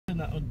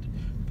that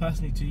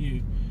personally to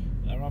you,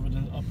 rather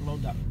than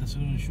upload that that's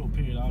in a short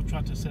period. I'll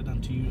try to send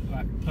them to you,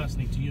 like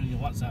personally to you on your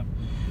WhatsApp.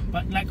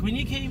 But like when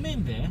you came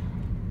in there,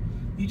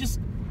 you just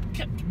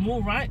kept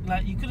more right.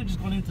 Like you could have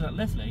just gone into that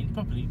left lane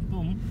properly,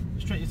 boom,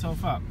 straight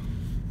yourself up,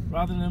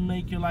 rather than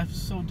make your life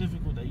so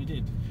difficult that you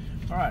did.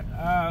 All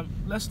right,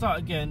 let's start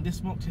again.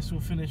 This mock test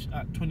will finish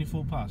at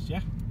 24 past.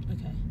 Yeah.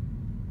 Okay.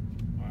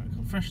 All right,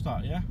 fresh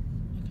start. Yeah. Okay.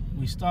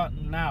 We start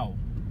now.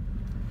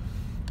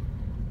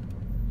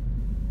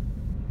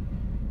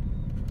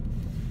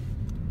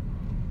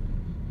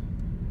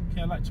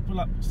 Okay, I like to pull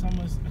up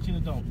somewhere. Actually,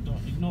 don't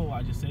ignore what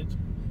I just said.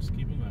 Just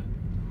keep it going.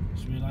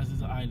 Just realise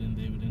there's an island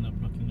there. Would end up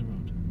blocking the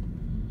road.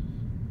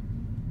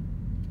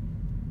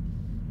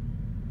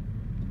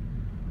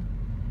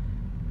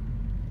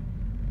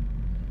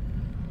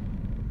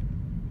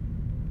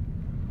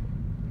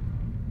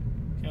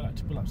 Okay, I like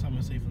to pull up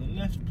somewhere safe on the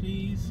left,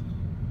 please.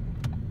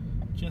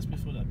 Just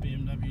before that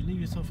BMW, leave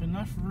yourself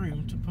enough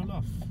room to pull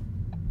off.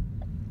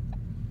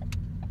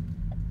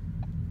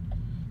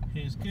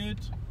 Here's good.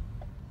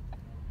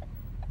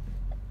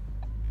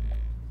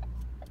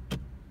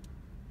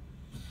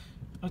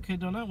 Okay,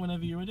 Donna,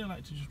 whenever you're ready, I'd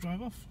like to just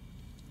drive off.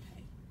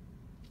 Okay.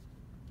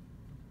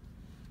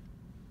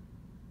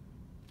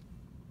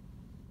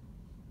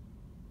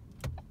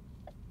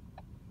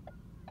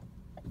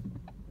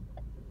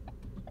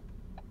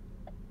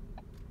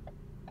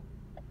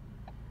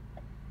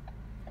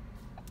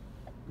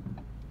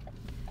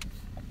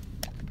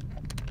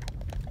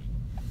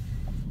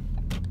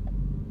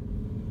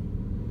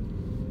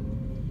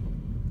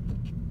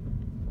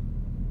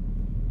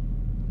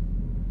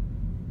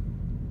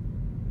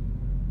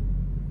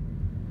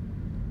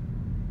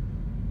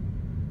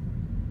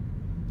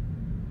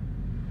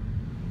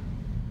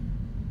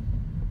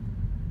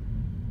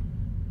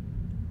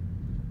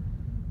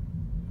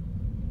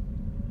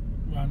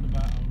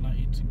 Roundabout, I would like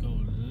you to go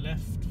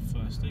left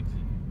first exit.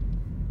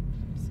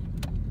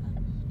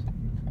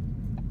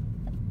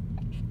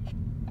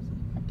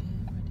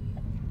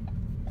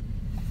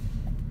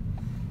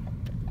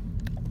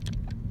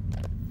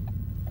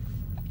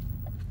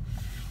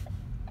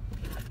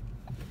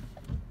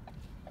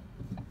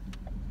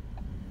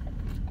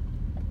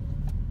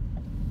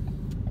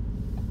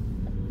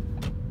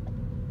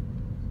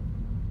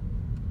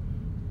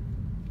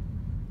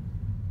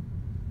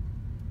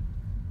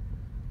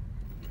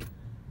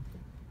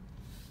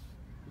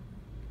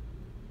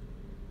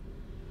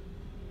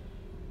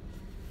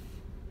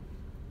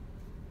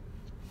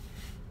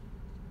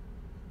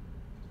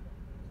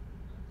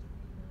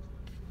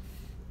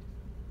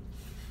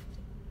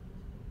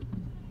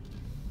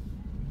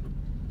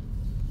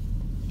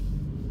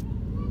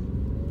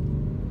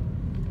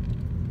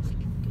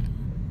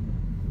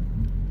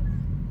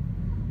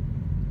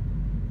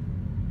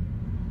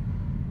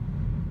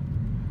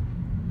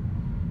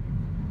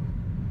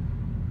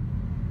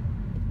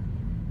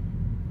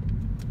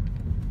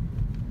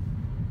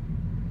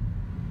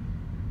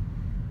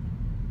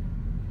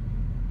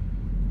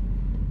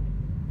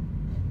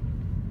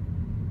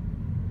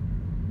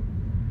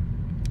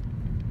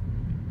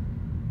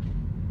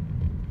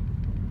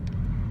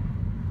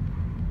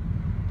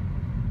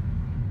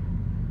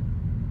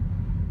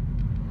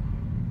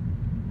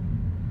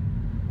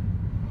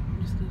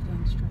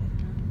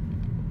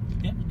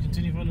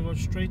 Continue on the road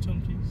straight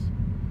on, please.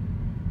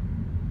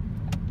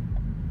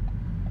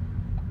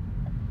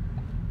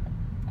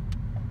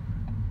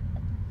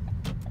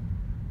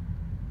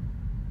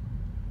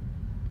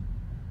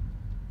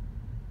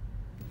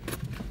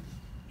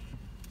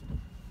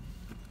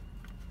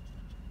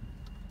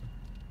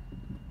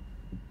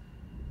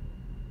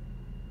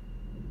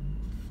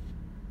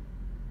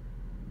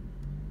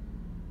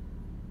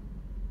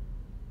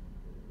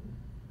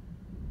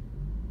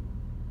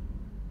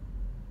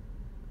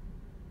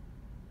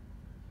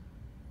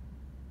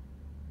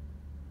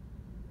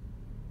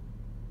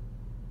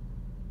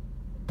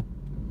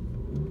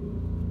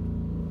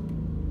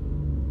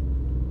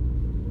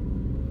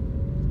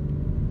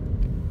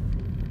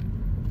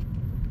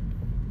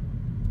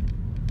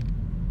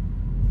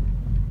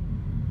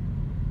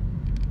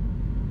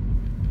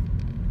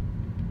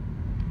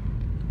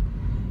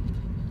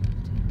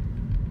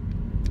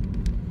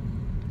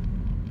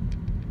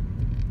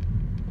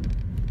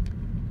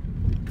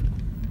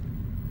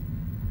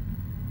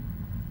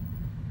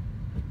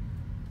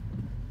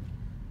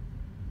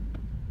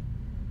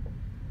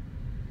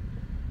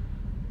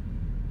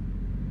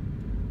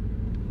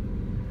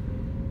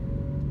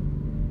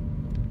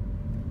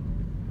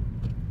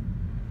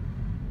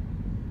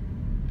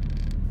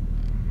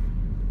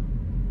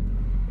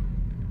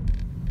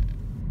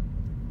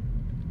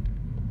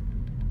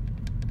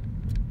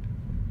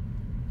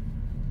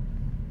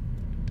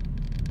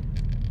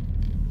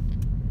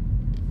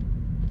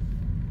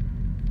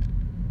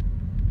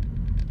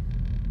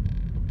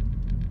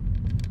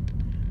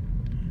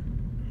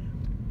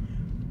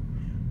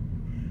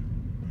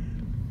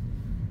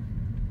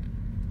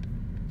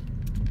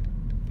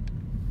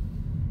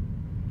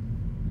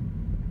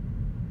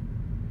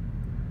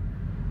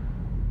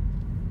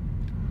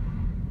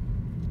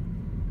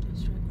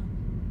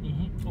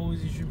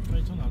 always issue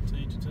straight on. I'll tell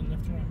you to turn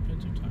left or right,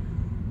 plenty of time.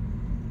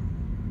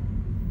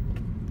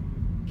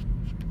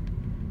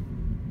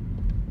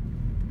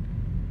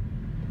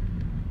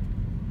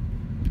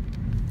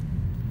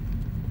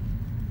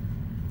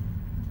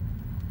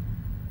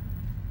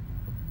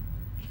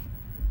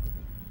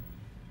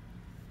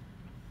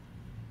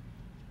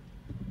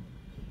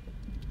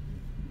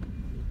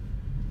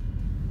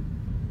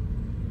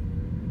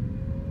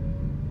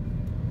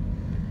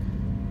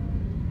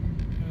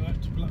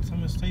 Alright, to pull up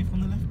somewhere safe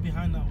on the left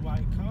behind that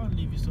white car,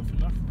 leave yourself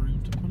enough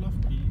room to pull off,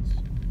 please.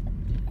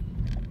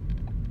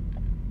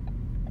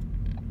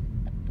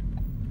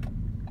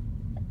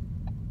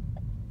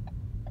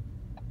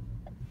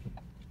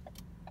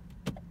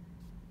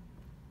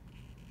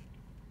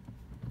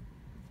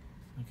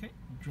 Okay,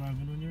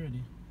 driving when you're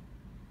ready.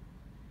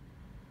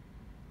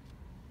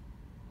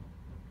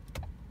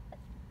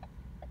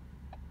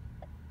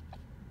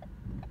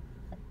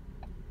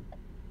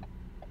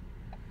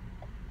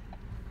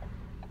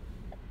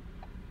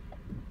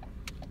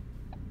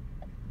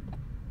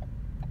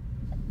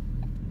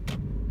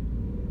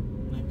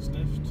 Next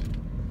left.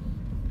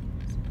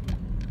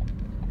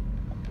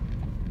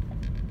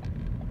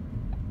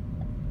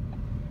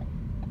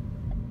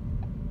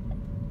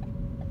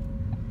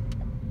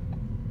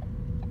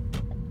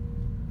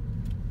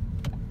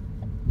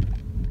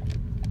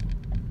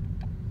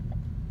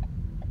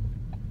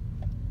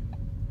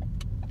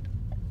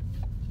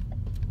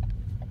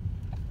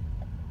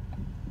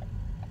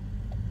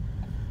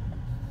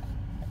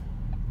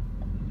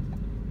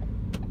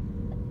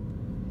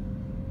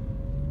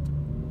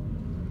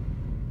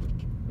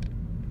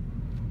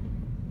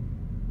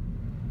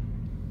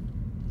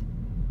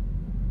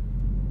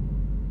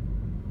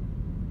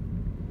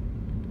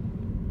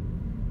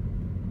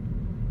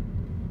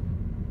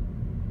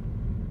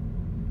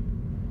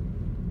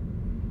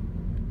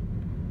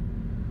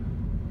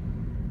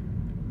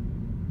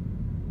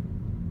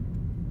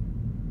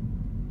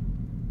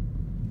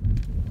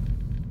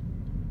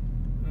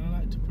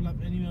 To pull up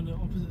anywhere on the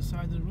opposite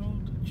side of the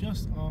road,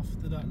 just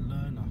after that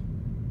learner.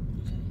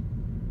 Okay.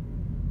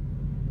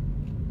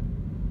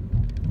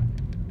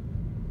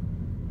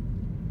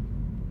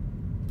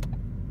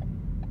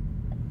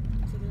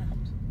 To the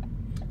left.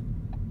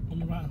 On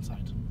the right hand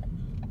side.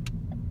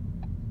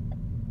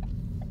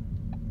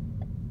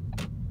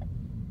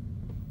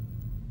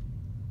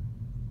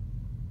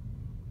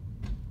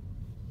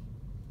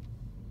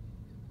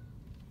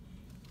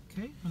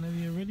 Okay, whenever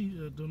you're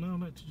ready, Donna,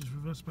 I'd like to just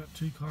reverse back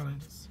 2 car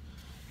lengths.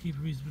 Keep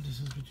a reasonable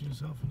distance between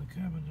yourself and the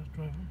curb and just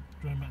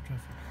drive back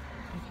traffic.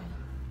 Okay.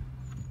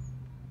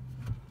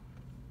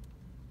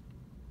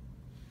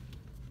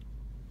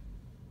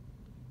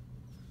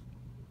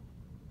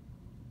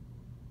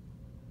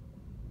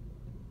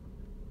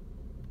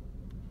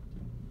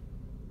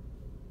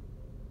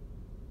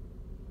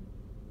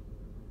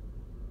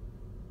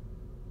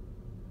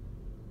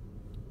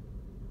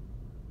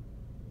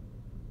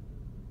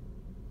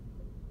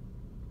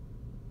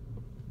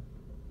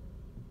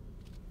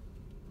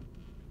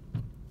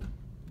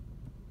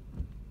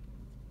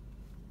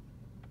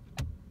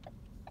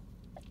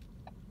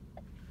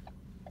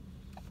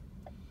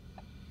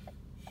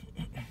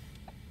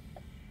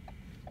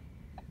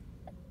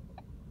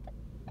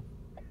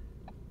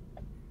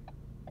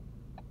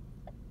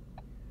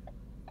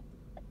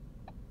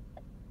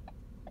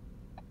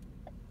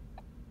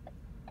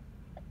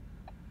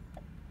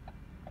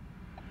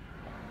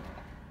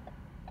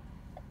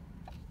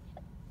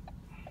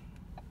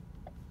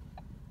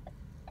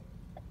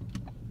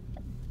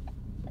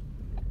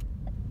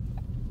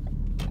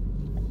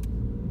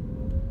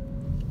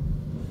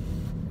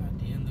 At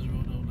the end of the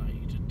road, I'd like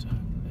you to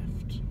turn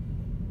left.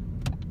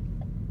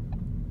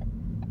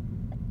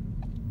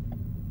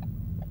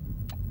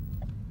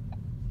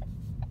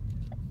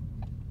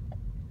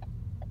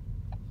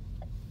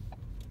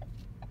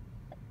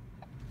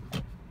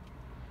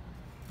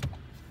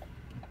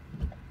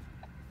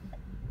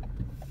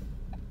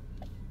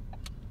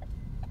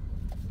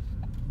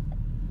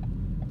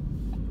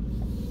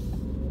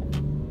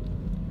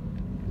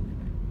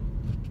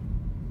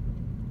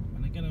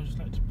 And again, I'd just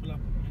like to pull up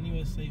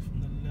anywhere safe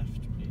on the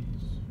left,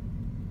 please.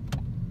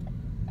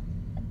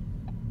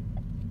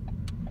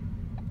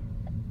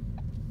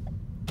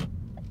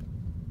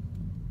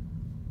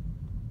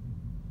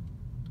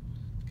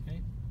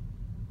 Okay.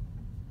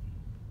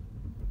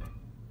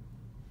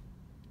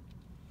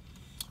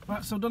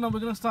 Right, so Donna, we're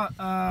going to start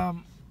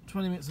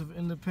 20 minutes of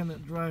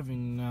independent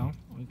driving now,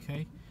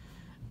 okay?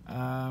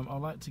 I'd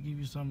like to give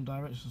you some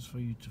directions for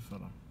you to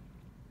follow.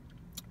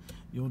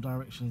 Your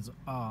directions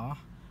are,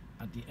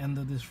 at the end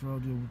of this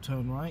road you will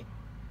turn right,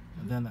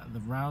 and then at the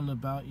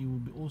roundabout you will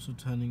be also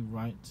turning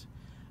right,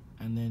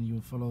 and then you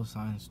will follow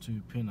signs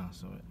to Pinner.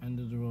 So at end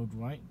of the road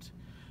right,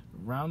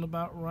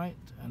 roundabout right,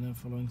 and then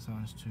following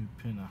signs to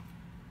Pinner.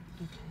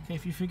 Okay,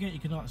 if you forget you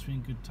can ask me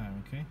in good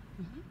time, okay?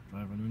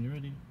 Drive on when you're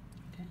ready.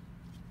 Okay.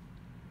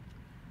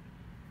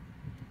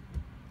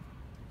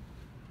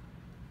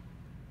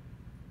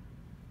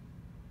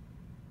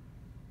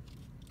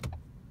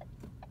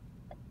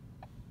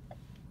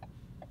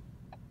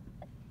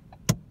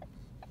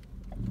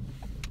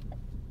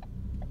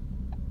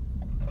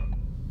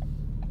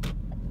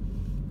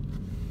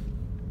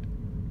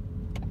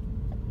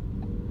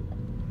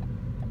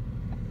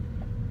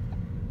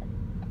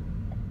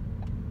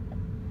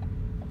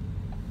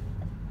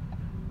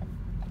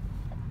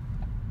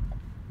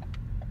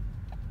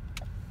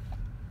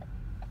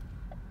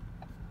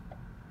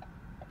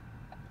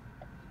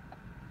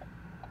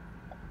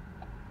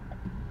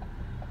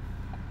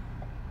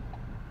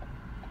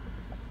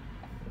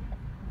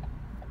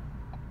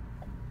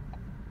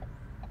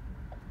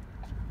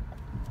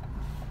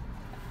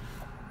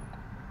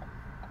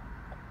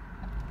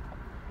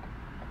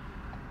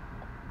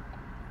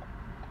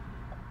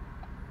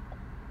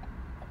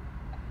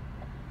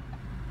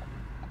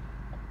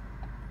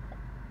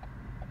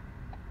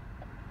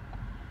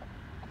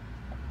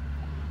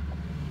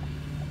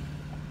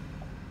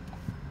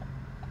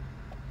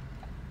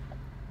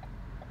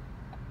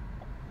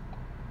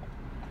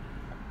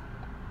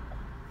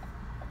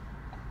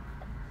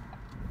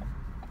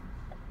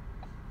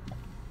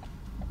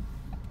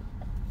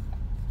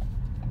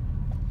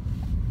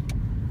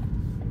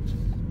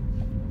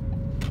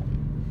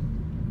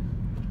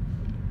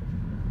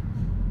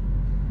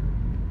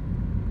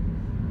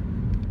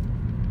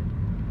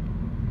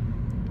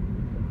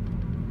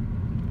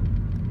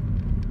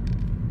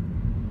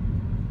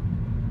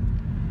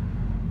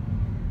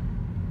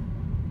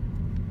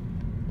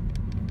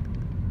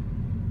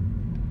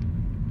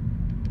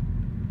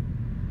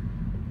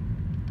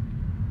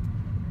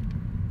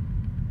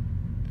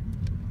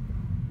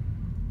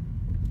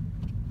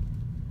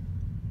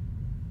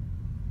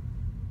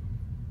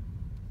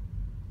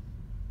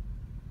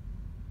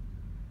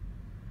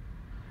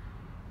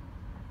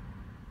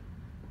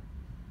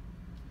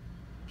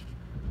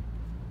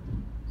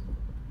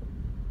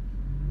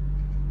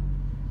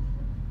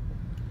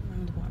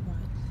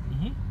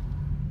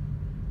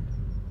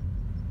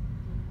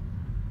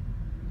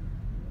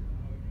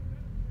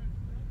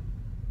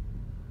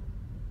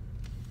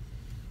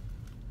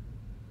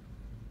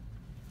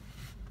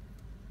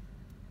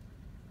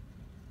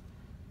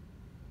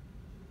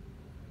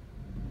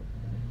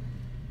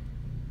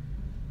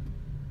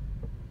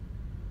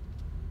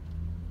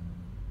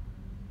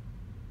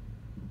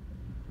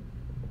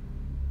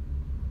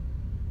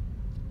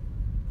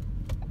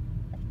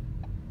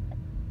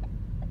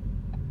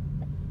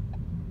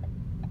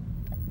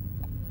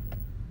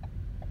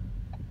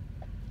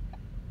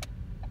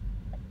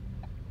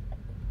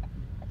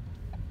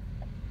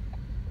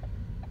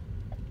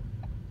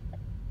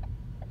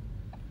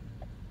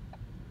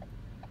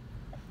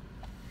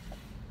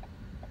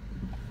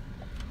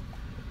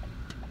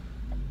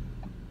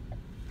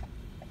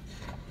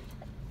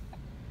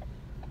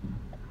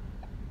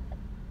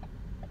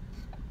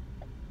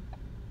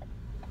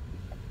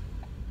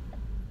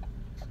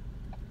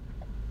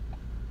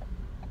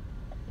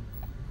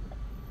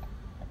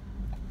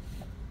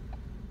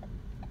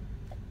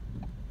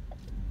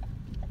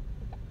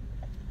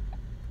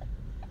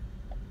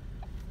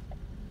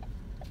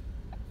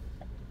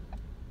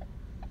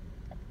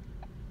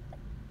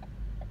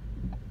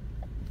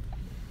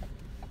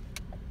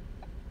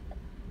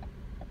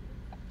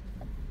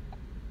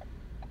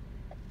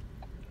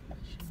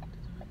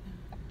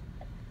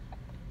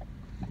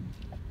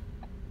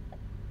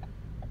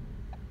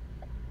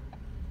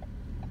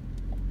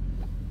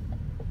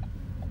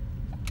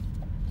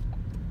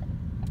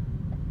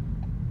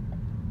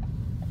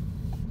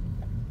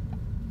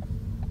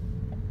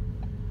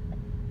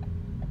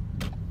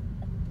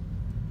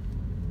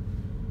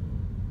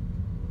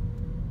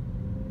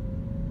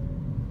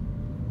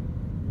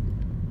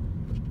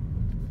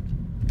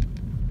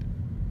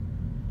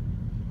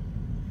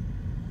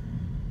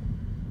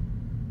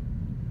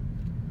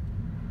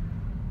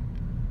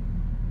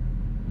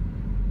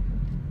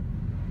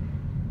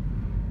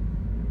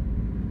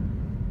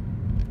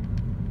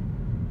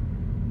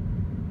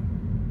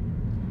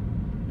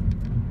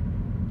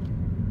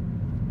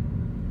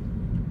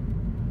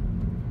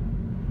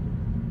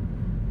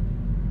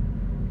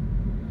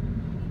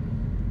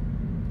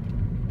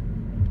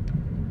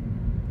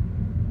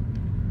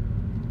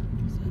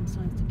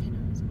 same size to Kiddo,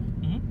 isn't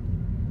it? Mm-hmm.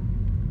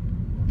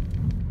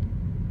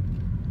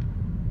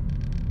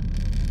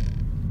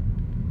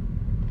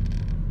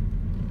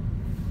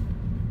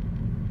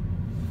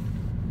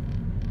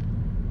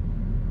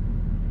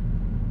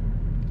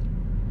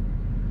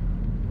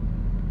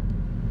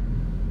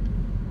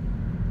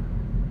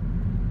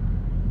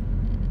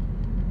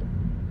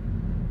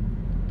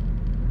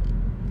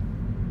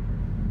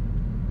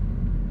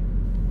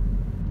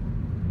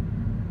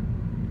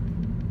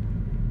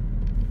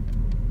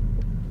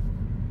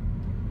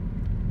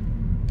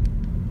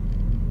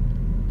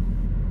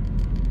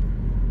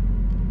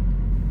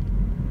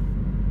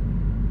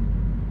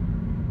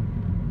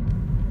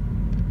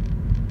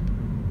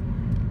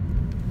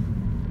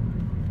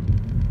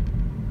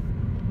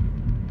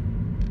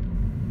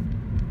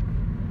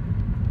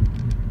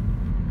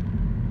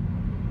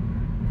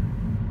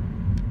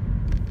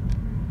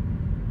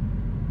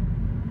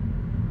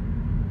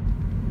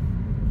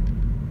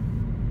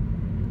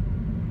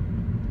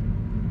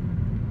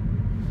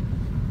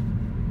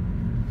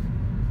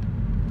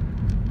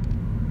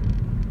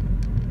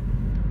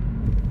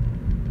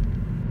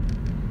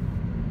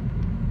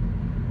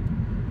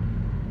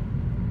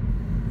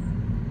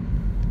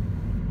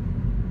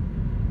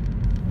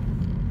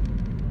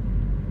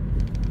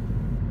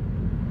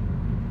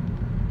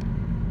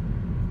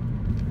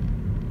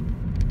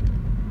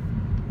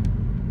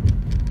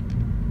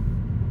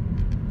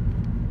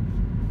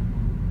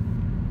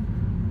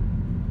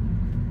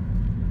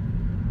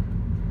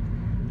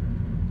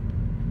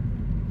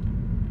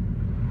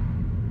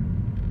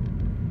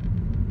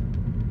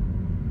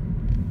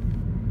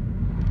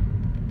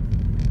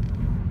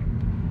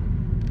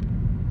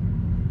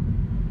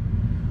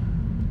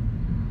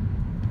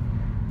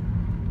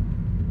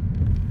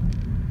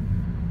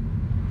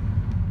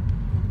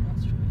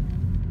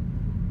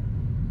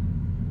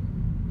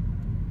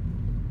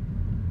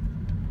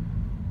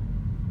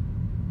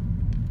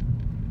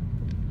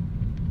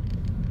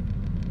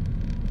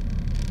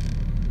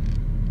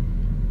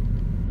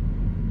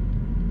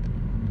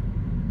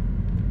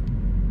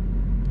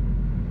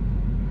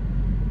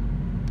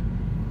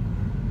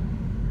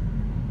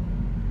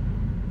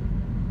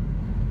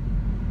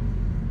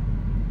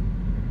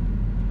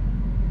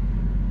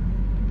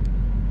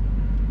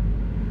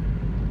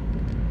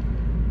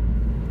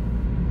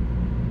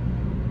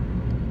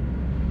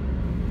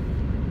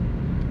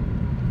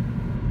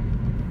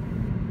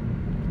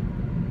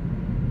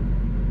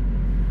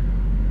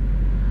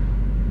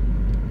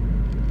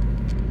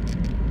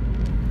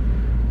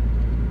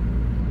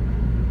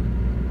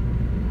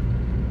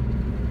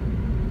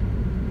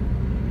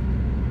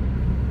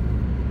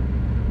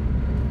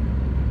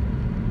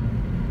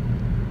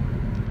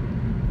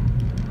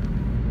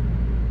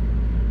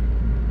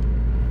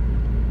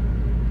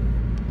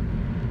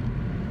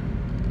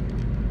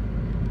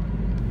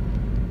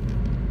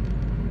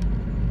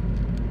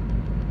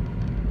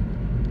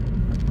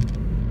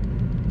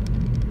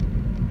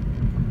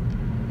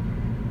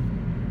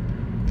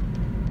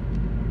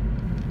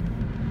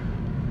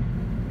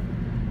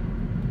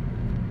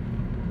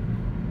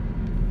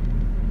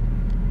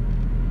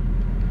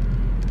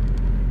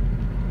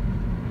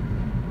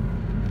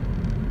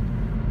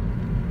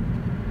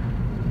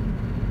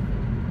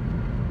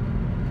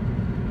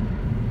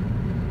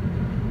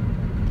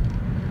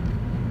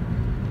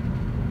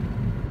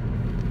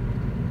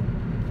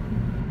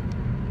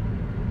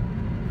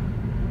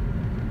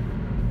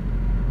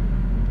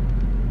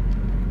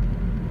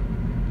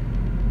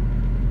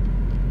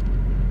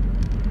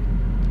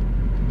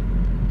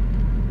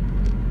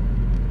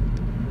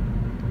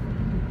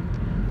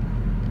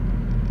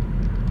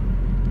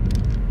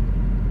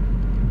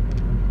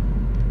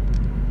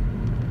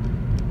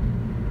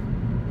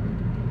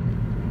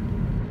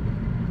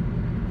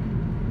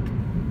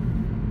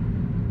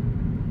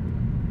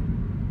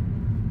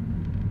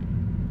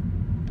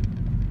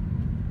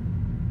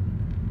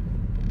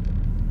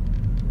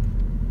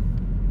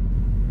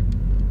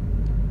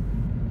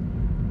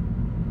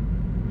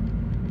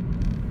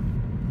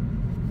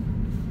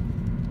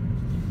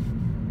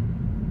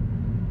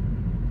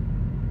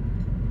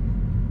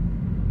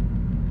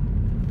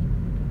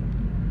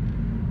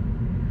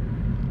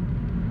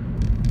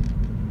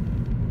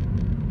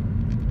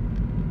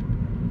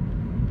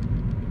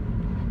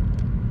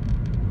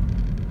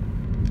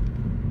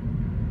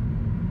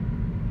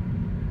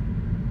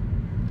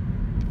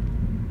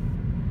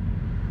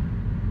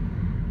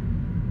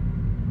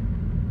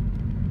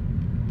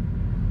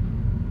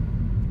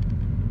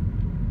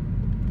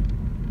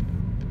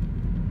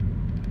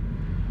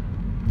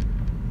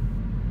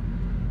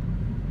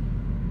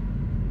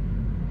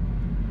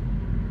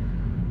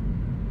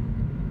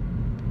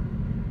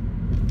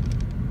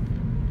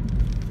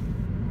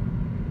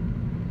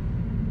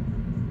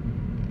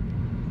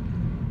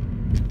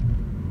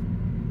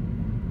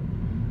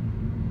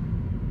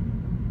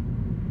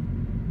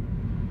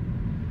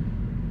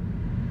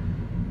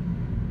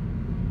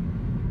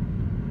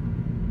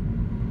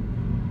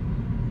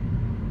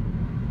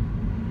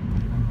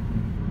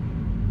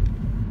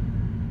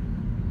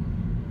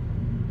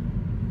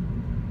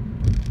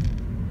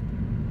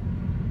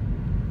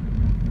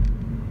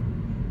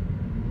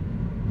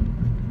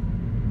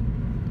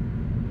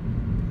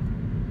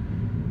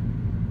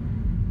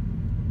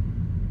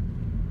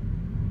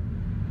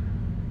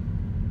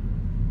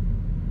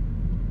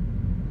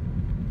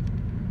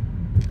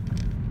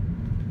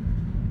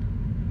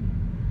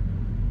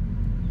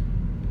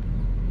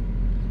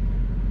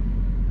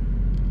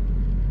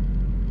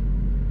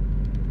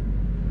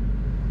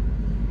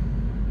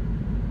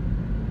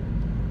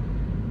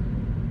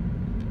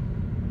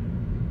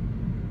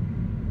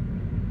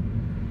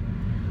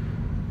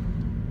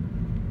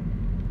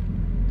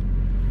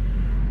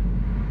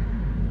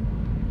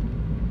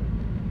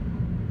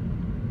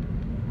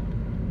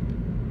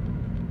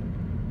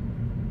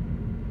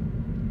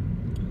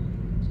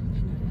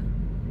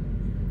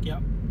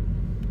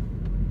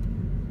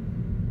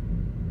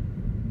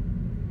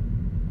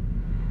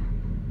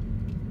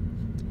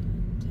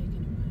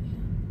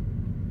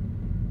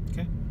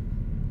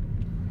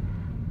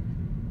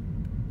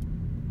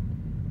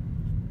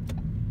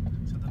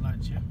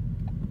 minutes, yeah?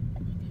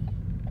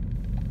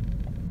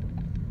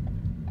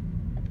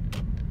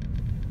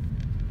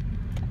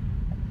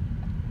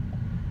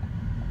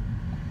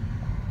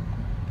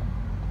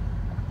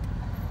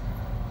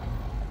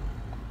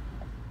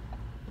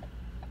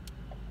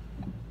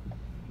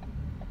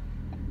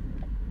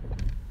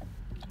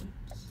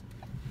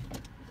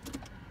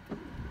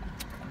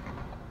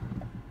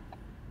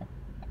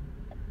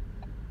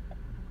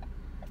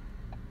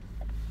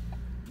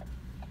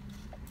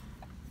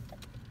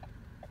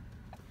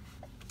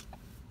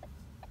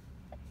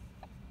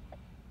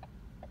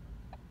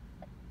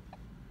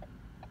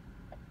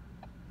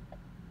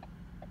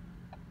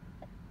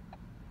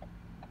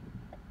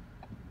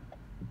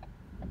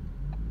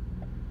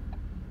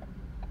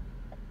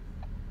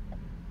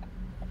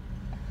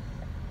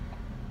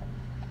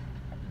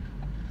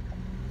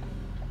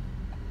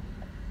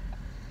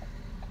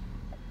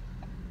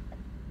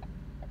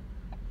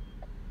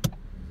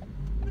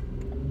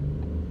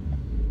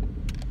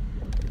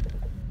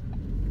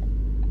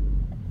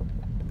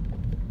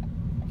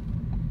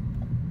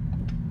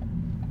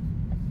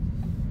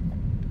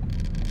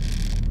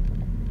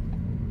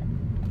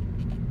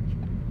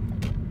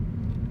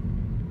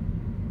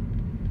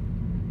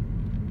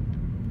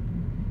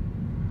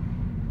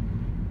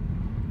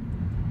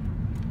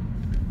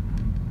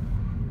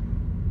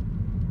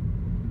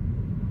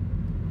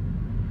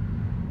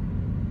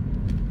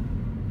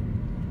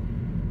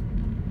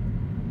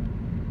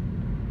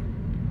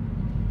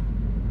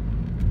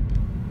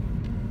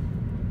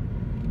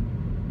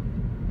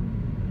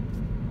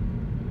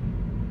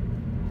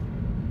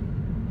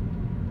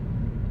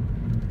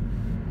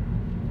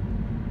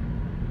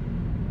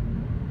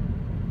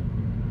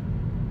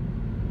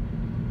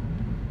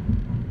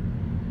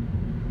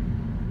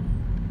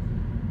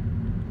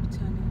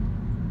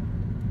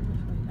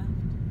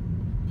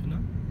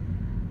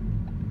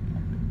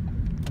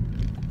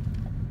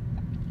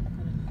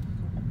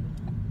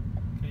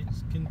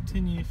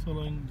 Continue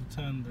following the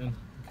turn then,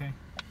 okay?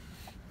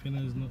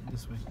 Pinner's not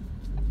this way.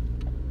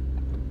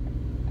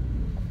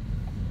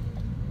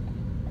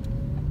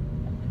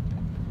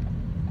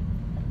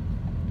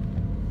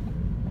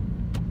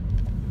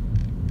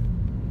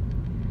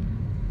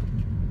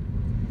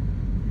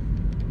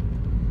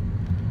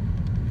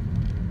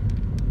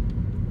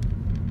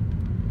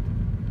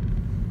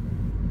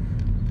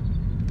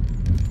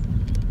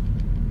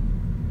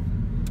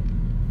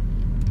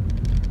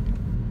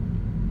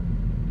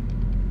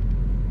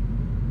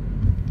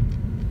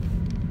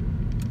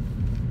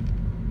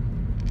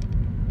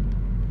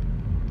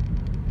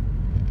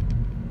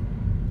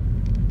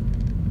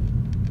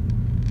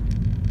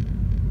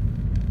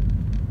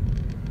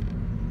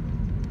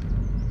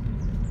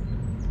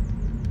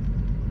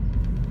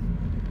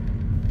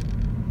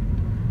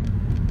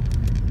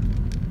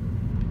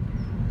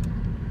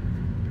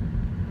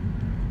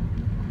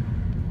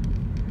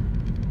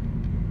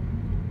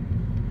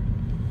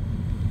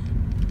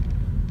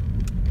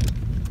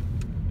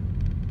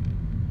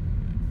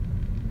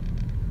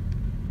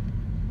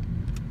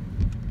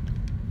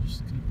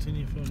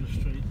 Continue following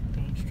straight,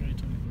 going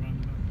straight on the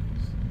roundabout,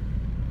 please.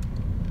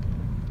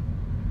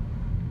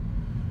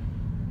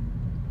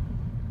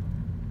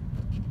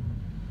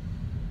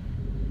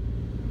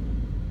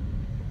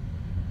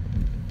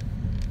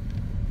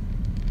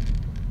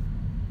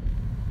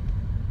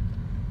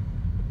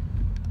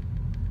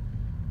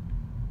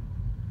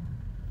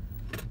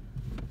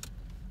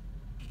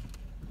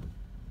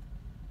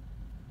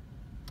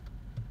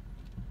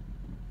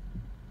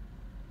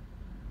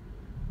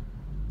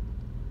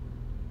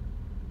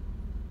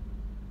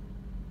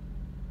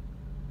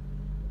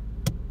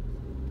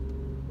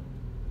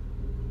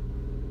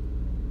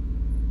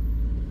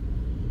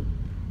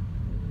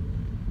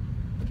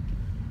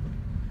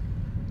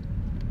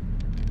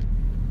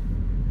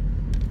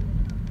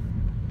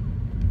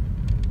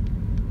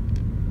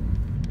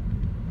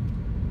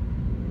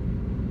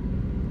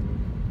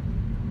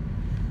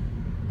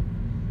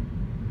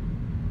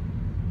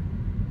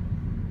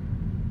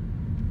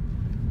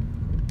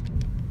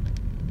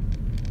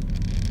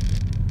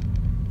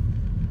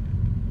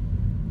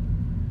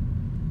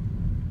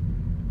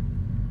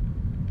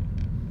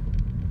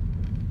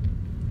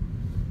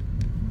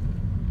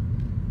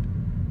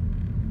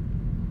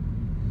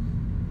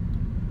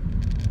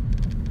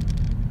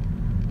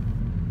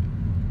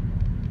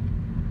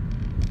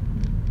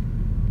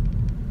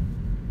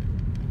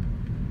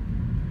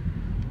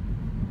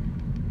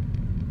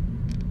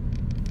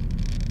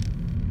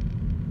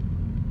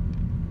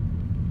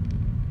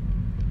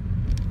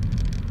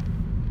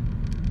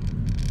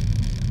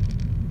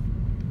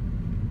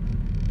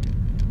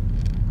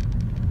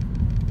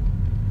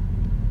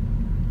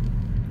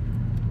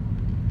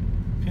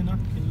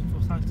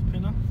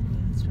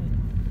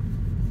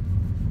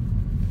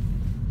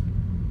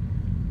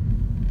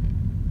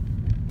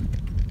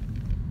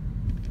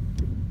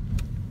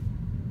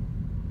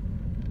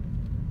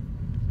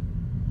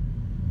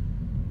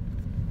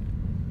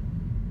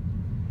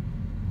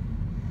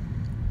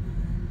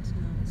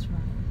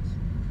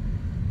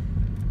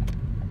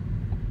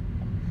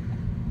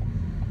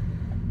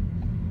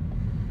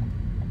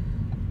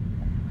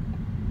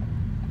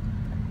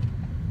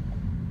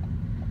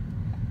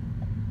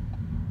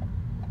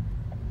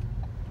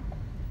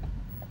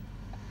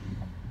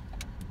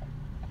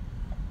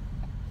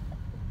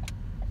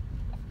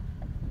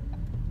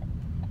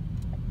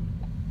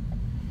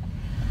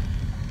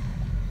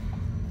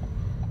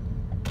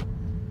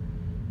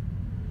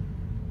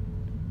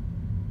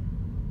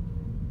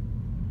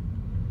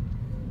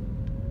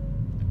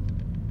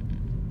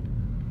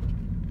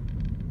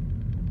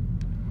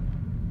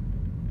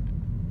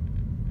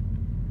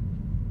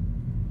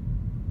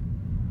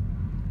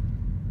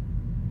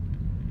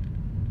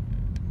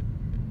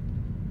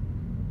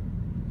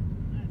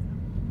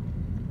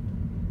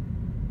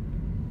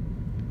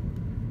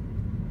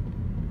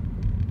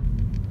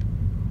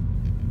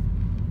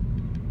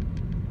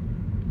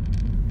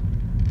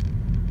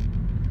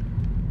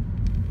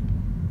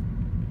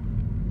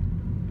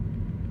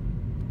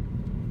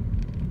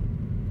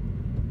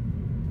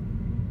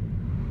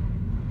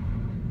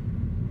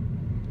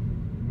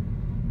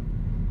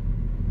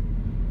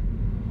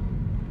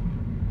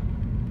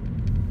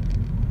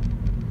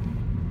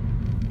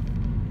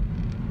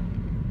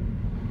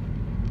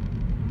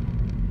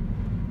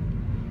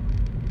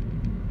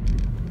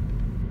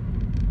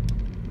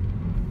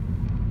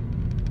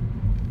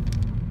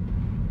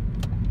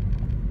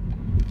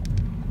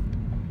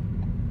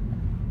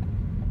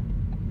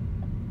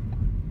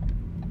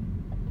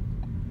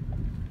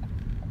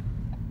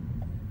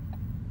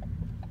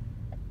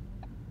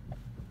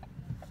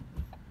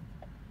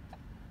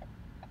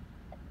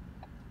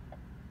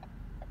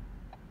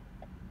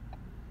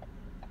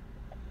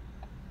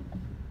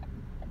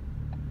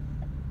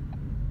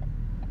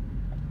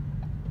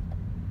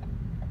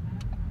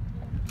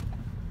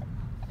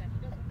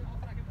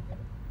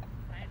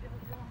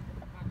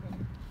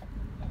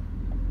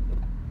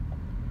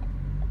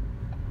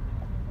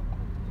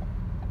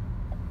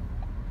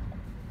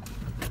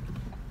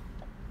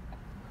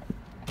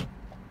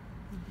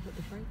 put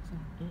the brakes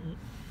on.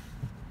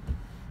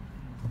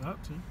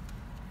 About to.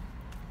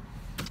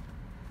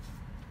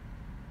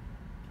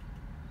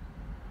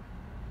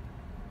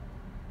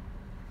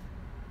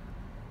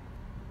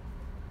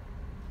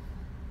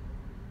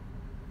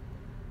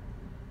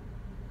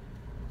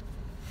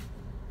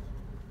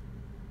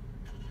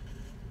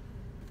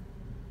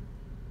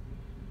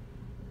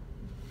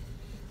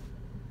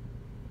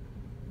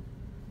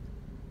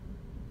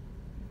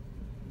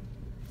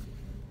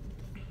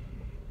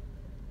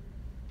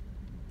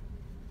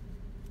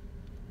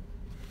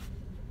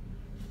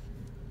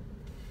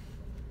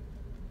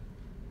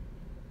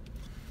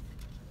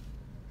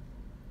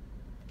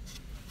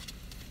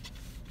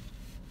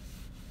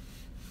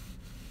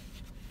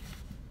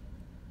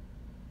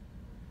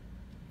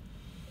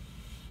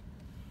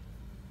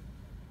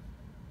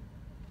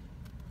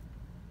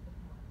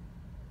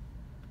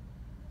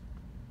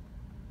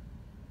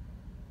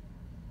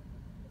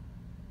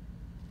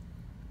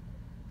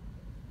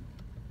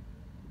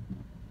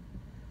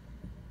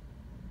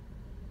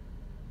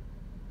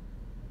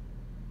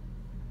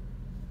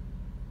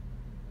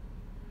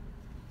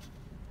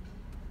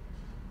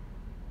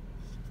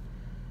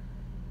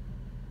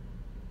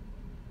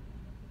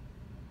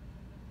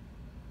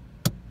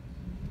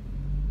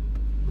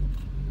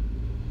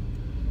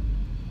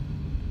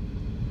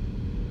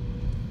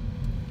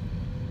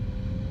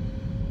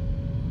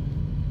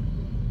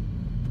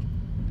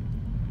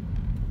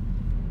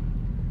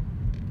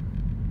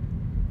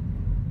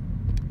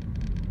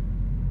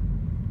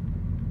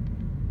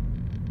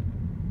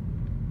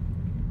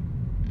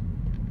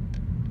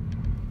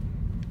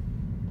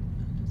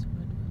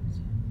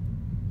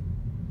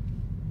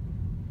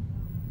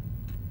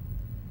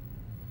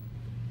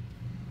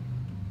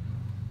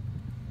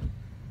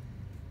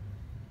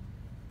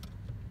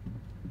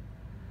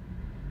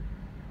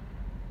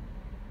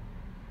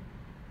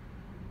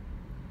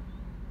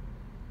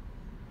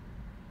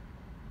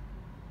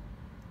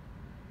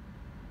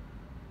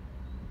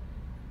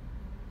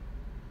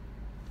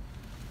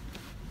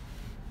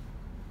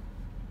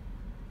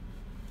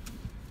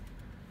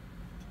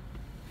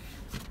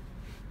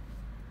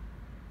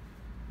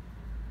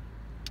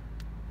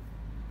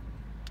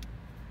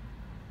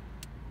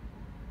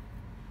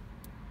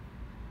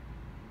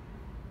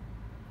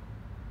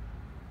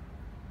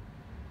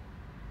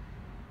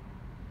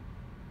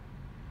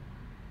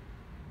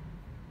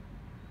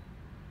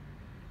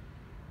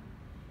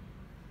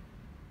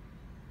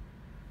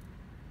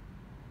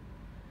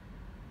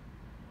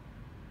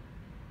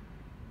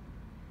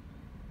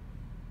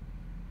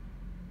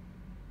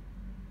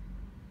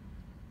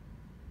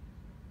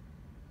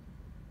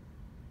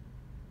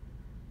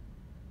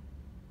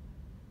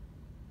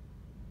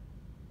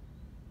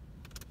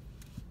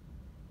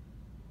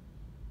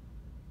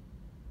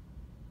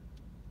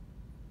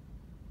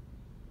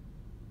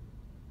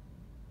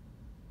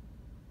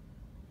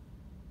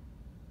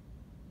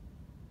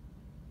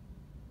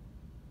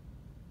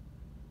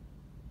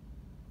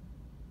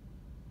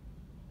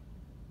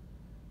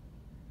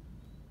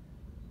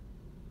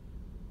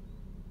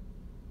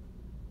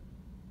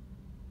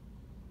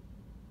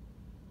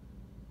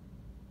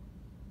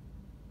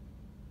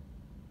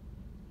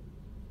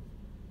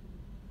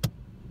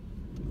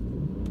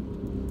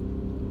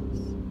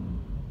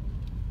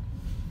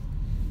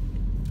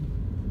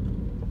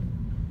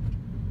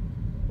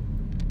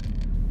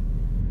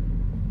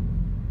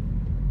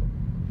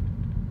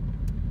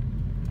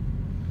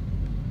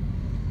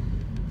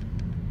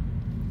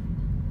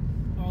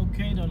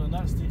 Okay, Donna,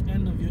 that's the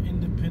end of your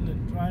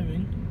independent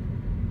driving.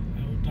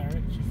 I will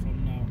direct you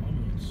from now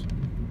onwards.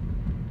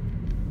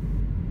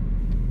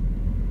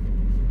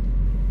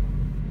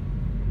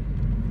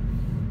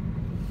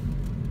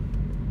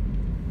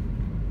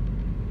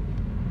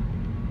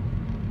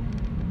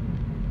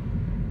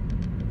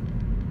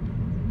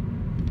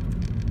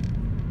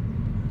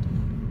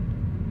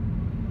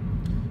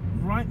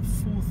 Right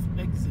fourth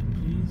exit,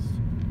 please.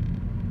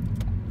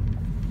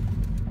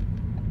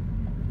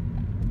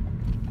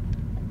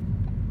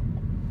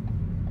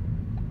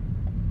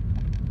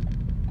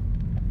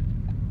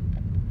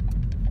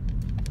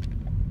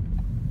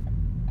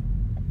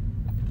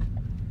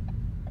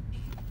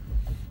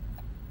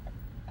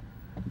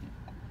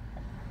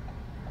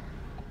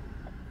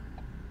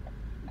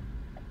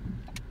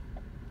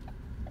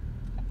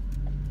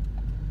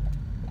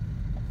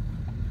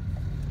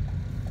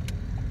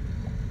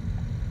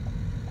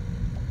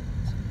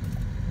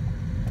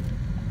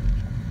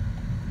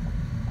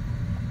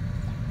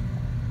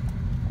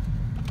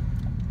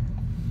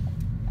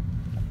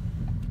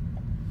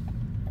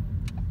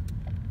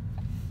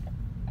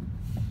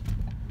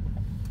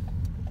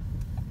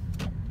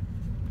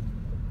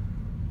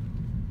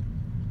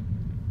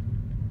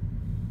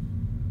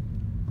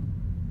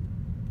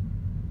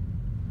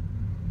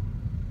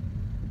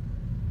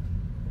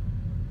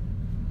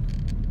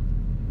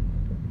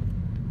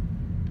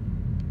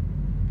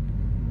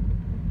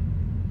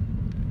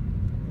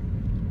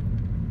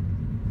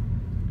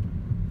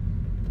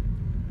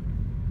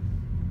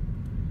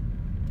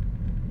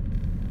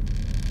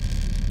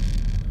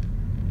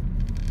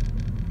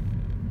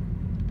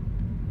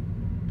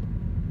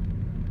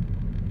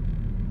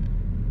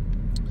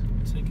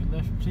 Make a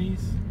left,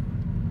 please.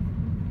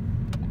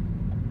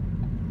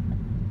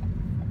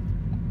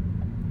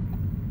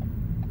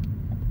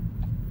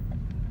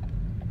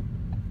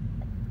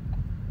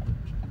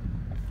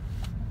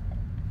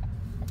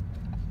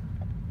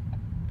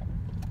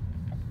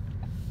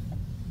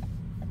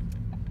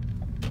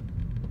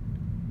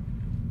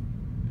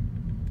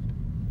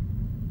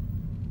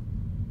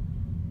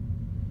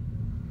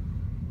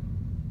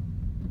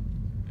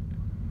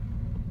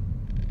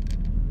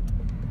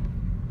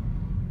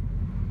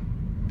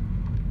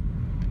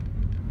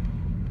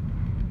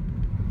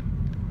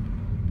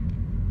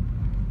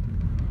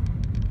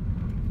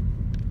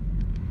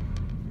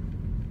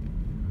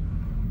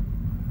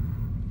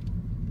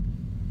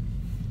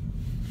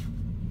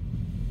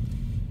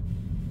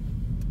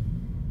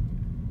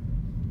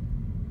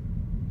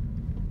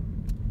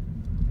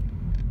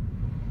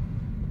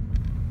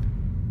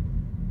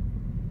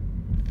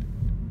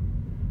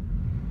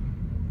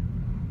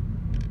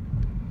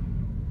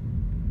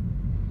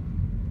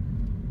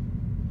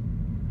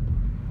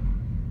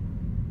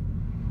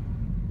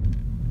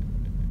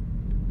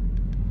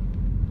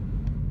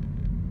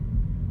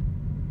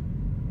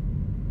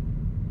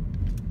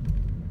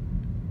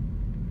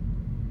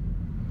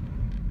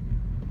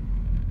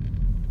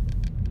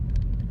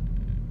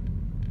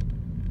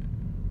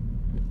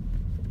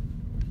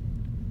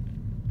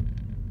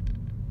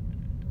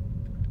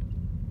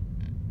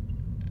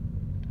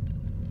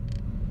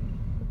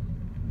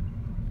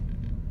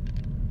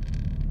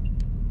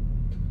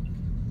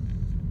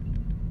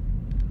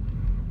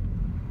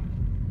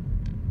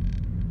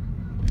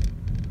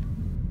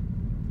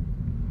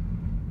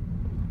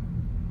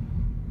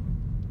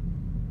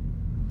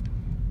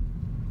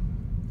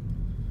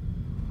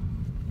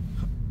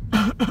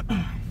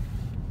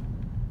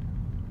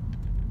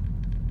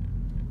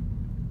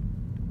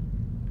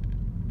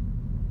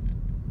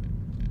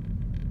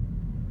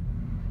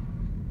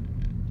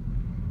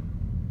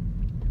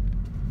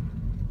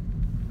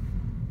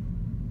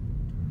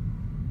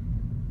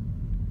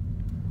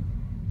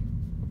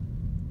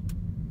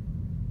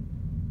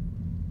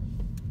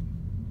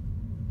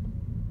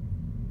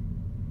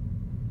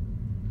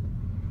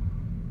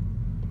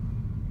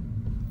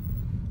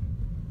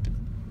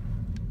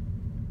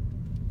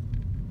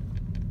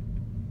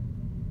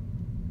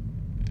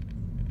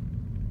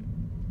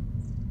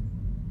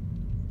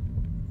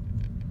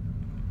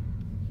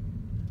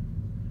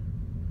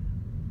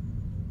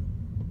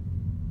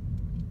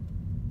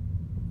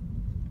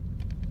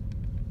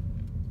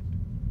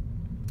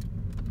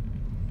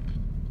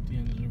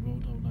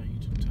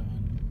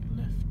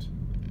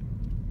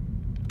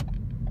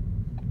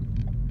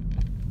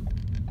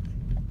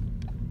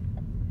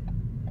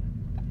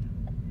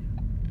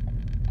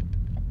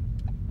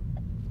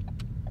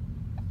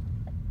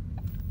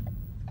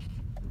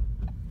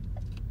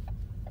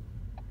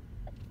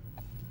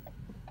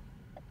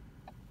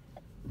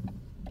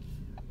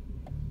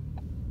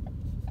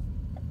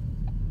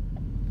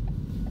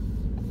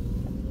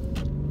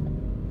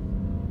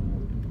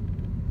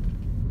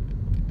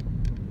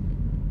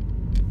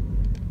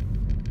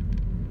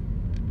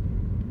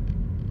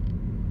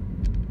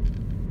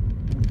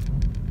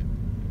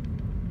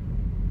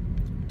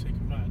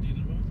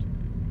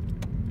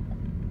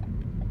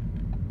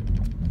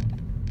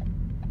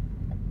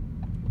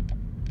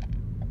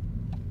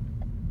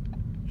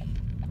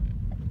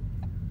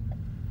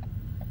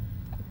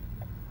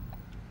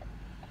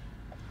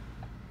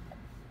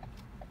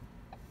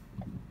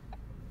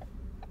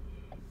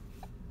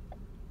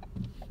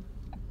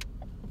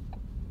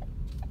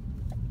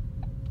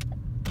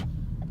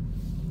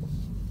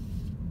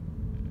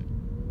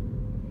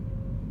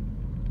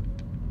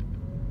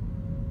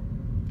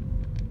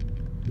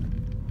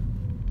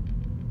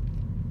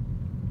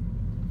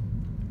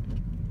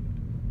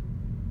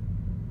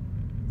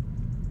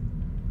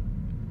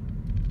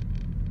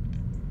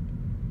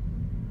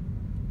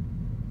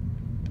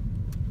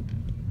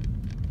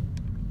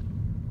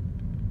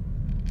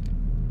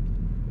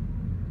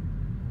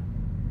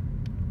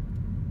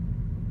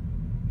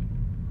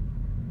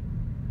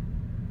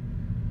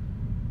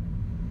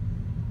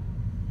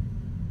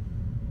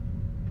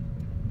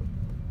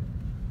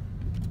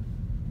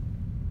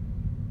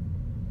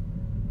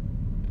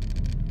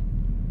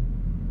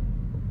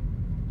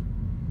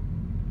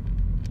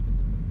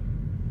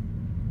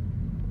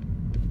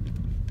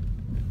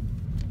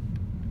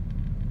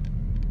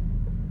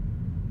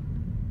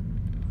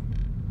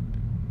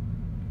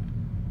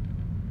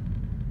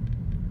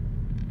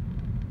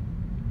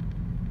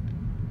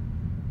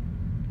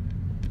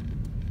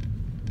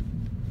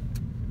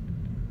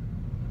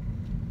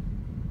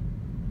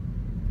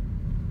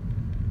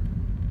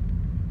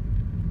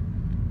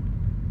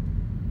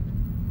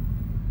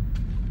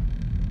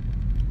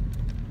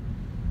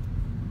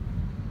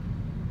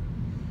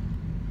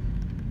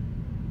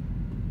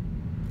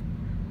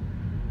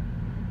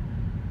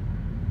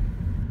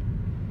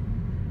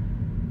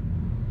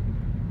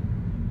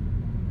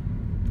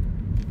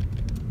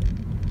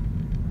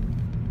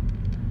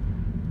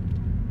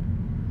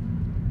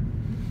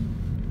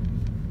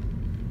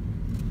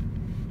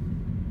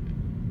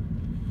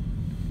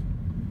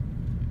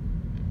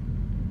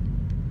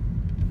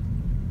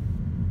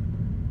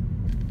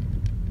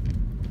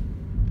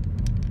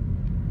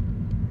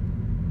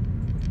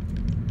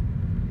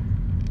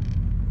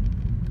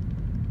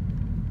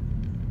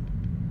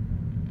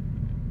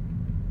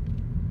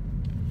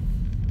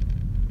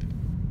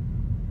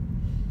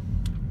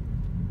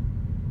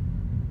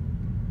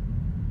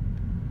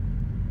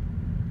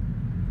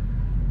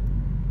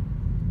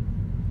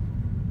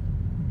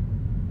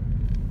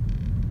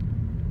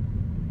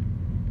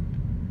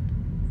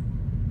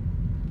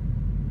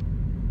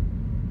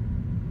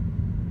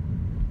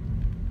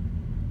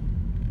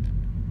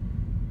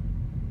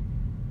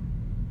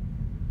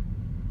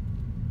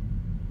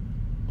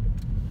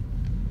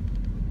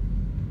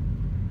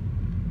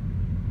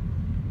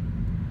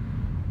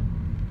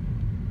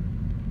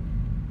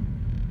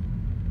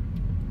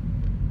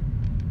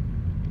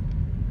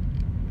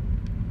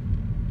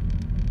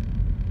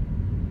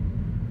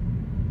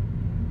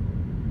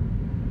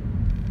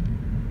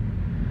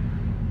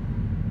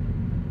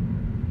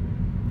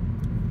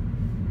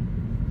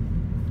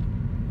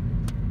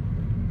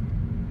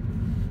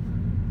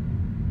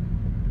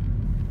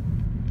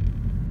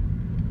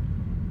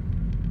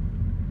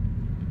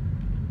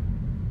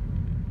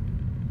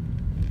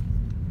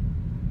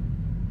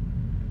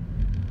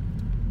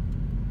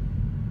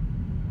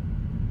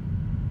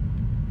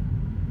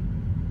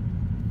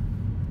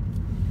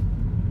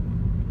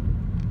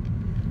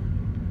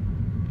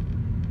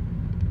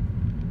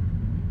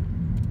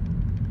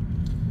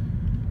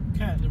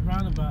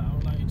 roundabout, I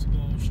would like you to go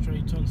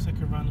straight on.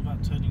 Second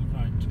roundabout, turning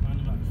right.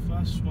 Roundabout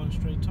first one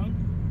straight on.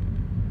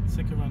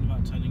 Second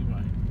roundabout, turning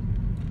right.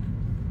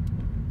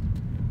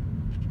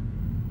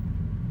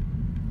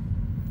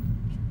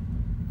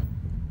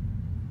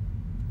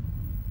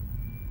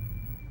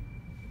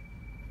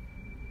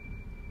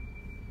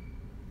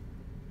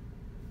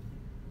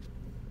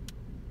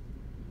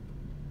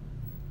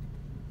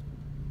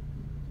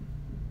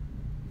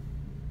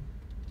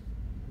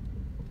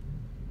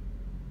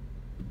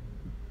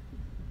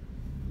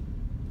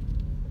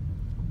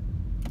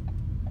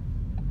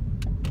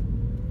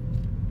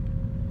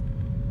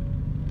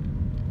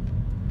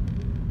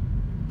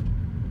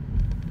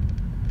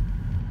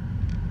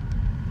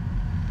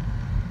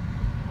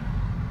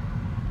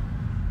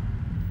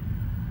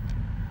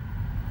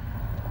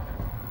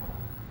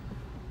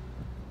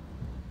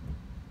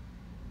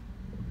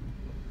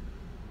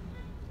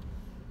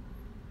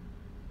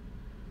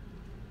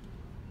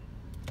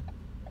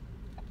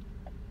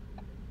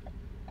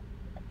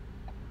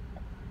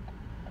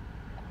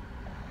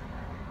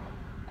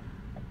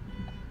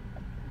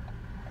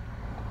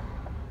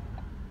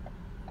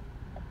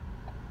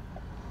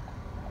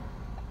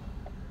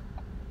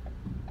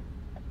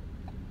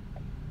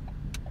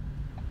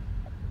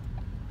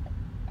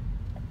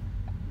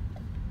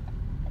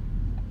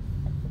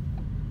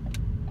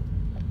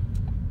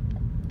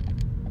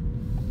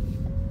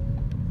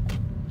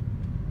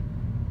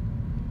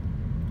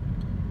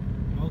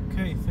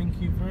 Okay,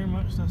 thank you very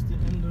much. That's the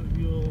end of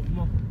your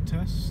mock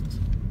test.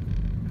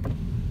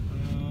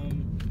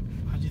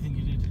 How do you think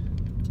you did?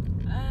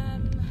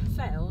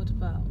 Failed,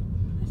 but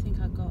I think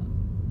I got.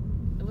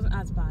 It wasn't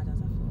as bad as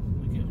I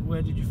thought. Okay,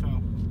 where did you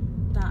fail?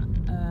 That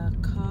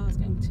car, I was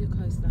getting too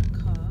close to that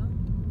car,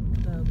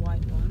 the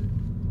white one,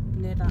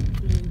 near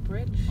that blue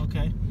bridge.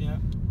 Okay, yeah.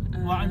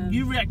 Well,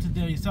 you reacted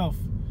there yourself.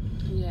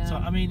 Yeah. So,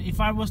 I mean, if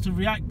I was to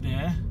react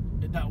there,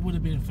 that would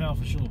have been a fail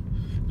for sure.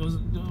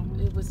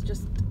 It was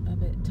just a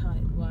bit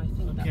tight. Well, I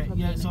think that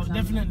probably yeah, so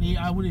definitely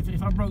I would have,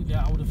 if I broke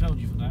that, I would have failed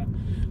you for that.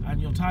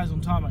 And your tyres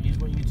on tarmac is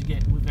what you need to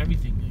get with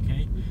everything,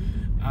 okay?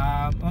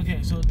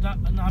 Okay, so that,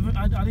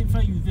 I didn't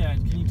fail you there.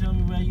 Can you tell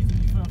me where you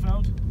think you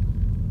failed?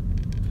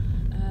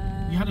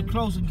 You had a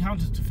close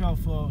encounter to fail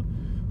for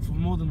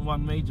more than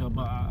one major,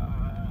 but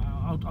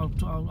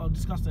I'll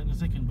discuss that in a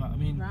second. But I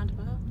mean,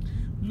 roundabout?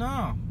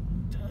 No.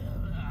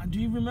 Do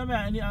you remember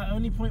at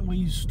any point where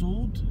you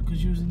stalled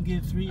because you was in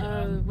gear 3?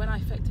 When I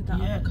affected that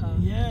other car.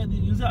 Yeah,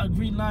 you was at a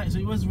green light, so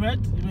it was red,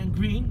 it went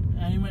green,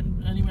 and it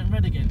went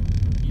red again.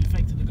 You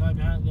affected the guy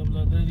behind, the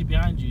lady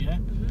behind you, yeah.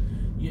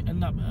 You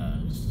end up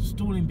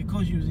stalling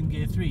because you was in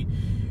gear 3.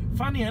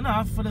 Funny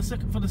enough, for the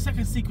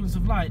second sequence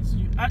of lights,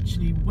 you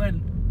actually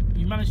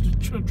you managed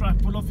to try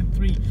and pull off in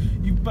 3.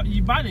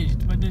 You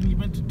managed, but then you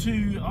went to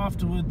 2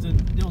 afterwards, and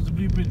there was the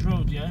Blue Bridge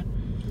Road, yeah.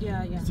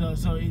 Yeah.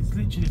 So it's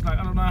literally like,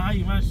 I don't know how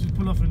you managed to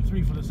pull off in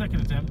 3 for the second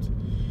attempt,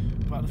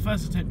 but the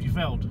first attempt you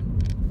failed,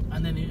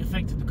 and then it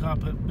affected the car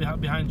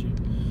behind you.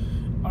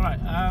 All right,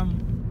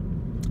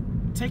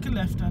 take a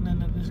left and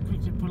then let's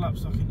quickly pull up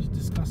so I can just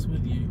discuss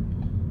with you.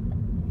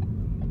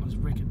 I'll just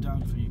break it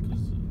down for you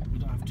because we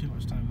don't have too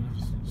much time. We'll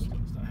have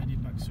to start heading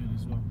back soon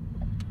as well.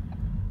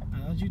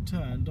 And as you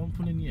turn, don't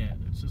pull in yet.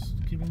 Just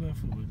keep on going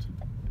forward.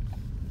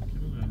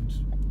 Keep on going.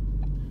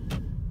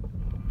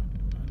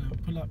 And then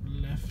pull up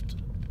left.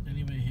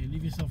 Anyway, here,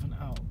 leave yourself an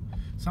out.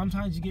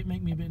 Sometimes you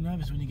make me a bit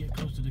nervous when you get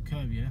close to the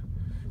curve, yeah?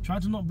 Try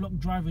to not block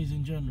driveways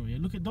in general, yeah?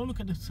 Don't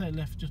look at the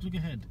left, just look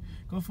ahead.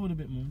 Go forward a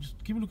bit more,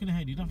 just keep looking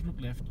ahead, you don't have to look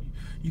left.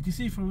 You can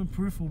see from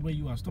peripheral where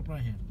you are, stop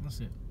right here, that's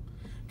it.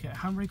 Okay,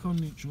 handbrake on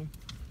neutral.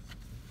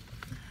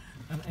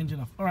 And engine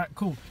off. Alright,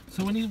 cool.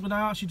 So when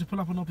I asked you to pull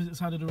up on the opposite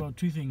side of the road,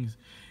 2 things.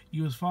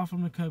 You was far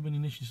from the curb when you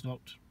initially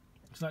stopped.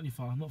 Slightly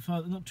far,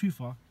 not too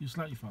far, you're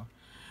slightly far.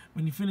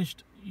 When you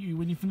finished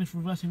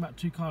reversing back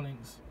 2 car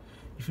lengths,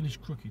 you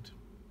finished crooked.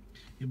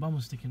 Your bum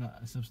was sticking out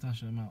a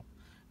substantial amount.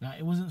 Now,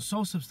 it wasn't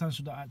so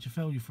substantial that I actually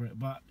failed you for it,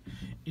 but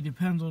it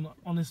depends on,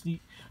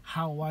 honestly,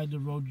 how wide the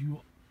road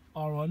you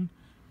are on.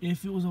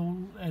 If it was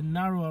a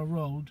narrower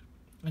road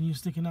and you're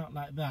sticking out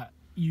like that,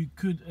 you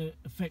could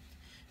affect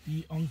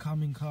the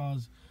oncoming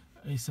cars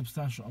a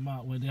substantial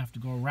amount where they have to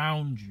go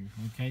around you,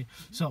 okay?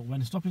 So,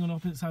 when stopping on the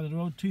opposite side of the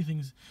road, 2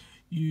 things.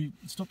 You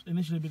stopped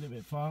initially a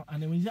bit far,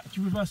 and then when you're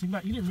actually reversing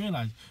back, you didn't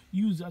realise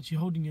you was actually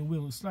holding your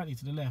wheel slightly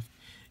to the left,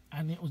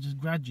 and it was just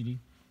gradually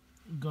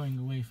going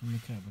away from the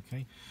curb,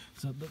 okay?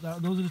 So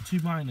those are the 2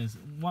 minors.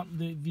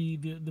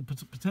 The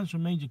potential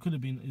major could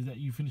have been is that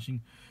you finishing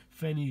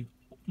fairly,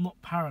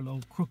 not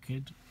parallel,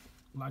 crooked,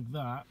 like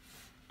that,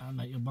 and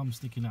that your bum's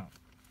sticking out.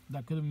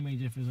 That could have been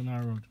major if it was a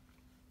narrow road.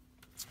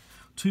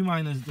 2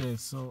 minors there,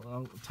 so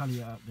I'll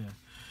tally it out there.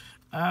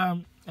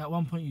 At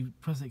one point you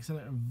press the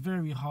accelerator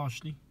very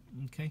harshly,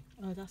 okay?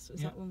 Oh,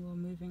 is that when we were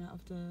moving out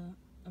of the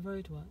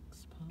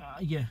roadworks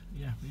part? Yeah.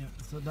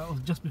 So that was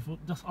just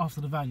after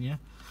the van, yeah?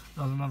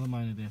 That was another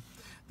minor there.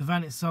 The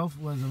van itself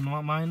was a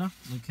minor,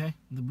 okay?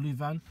 The blue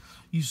van.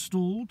 You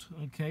stalled,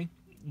 okay,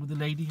 with the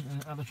lady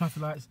at the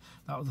traffic lights.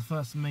 That was the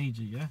first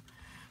major, yeah?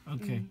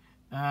 Okay.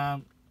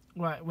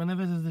 Right,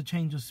 whenever there's a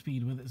change of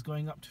speed, whether it's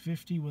going up to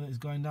 50, whether it's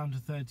going down to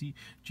 30,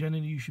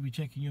 generally you should be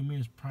checking your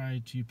mirrors prior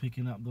to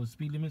picking up those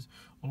speed limits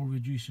or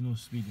reducing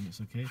those speed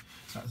limits, okay?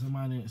 That's a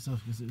minor in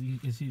itself, because you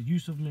can see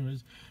use of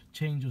mirrors,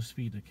 change of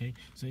speed, okay?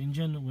 So in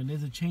general, when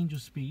there's a change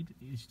of speed,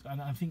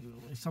 and I think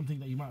it's something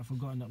that you might have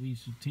forgotten that we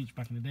used to teach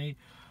back in the day,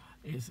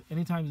 it's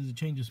anytime there's a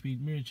change of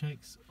speed, mirror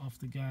checks, off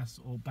the gas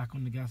or back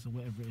on the gas or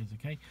whatever it is,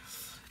 okay?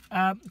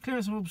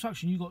 Clearance of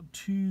obstruction, you got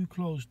too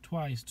close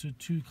twice to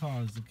 2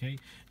 cars, okay?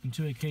 In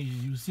 2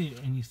 occasions, you see it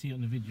and you see it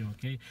on the video,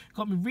 okay?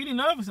 Got me really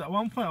nervous at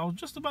one point. I was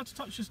just about to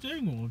touch the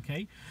steering wheel,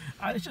 okay?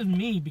 It's just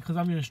me because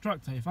I'm your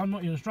instructor. If I'm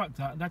not your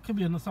instructor, that could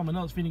be someone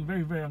else feeling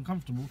very, very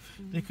uncomfortable.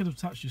 They could have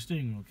touched your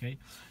steering wheel, okay?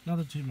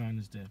 Another 2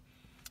 minors there.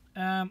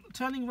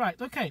 Turning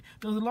right, okay,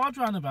 there was a large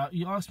roundabout.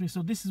 You asked me,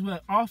 so this is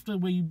where, after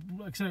where you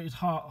accelerated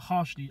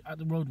harshly at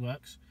the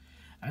roadworks,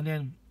 and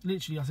then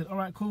literally I said, all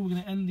right, cool, we're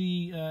going to end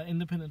the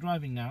independent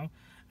driving now.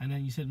 And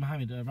then you said,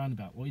 Mohammed,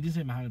 roundabout. Well, you didn't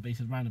say Mohammed, but you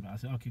said roundabout. I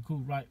said, okay, cool,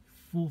 right,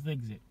 4th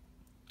exit.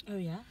 Oh,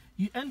 yeah?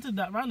 You entered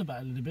that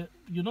roundabout a little bit.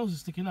 Your nose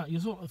is sticking out.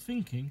 You're sort of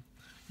thinking,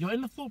 you're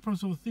in the thought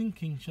process of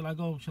thinking, shall I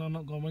go, shall I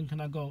not go, when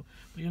can I go?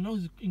 But your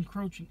nose is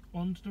encroaching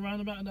onto the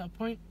roundabout at that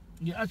point.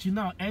 You're actually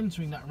now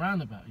entering that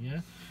roundabout,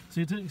 yeah?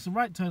 So it's a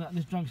right turn at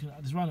this junction,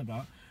 at this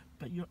roundabout,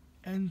 but you're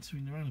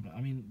entering the roundabout.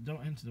 I mean,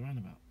 don't enter the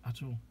roundabout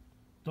at all.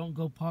 Don't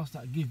go past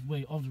that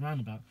giveaway of the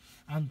roundabout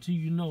until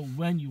you know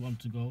when you want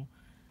to go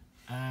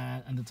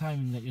and the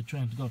timing that you're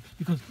trying to go.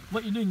 Because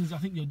what you're doing is, I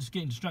think you're just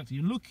getting distracted.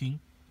 You're looking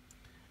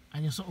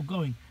and you're sort of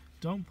going,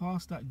 don't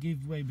pass that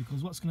giveaway,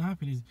 because what's going to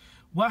happen is,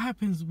 what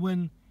happens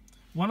when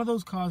one of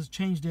those cars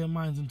change their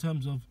minds in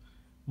terms of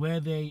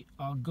where they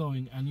are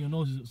going and your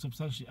nose is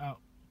substantially out,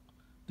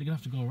 they're going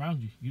to have to go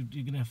around you.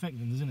 You're going to affect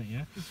them, isn't it,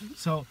 yeah?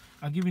 So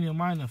I've given you a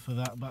minor for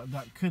that, but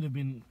that could have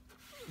been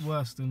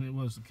worse than it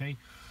was, okay?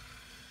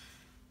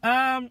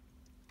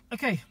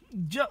 Okay,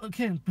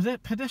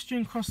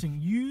 pedestrian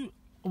crossing.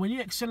 When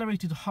you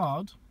accelerated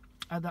hard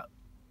at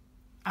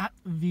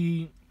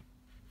the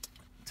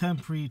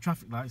temporary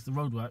traffic lights, the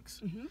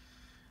roadworks,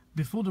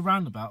 before the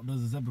roundabout,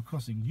 there's a zebra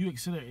crossing. You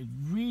accelerated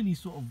really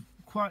sort of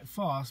quite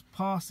fast,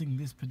 passing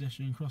this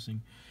pedestrian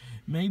crossing.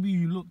 Maybe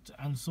you looked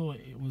and saw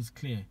it was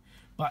clear,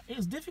 but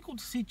it's difficult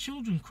to see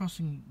children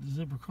crossing the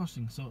zebra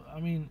crossing. So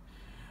I mean,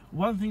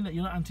 one thing that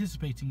you're not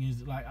anticipating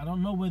is, like, I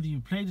don't know whether you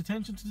paid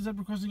attention to the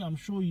zebra crossing. I'm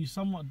sure you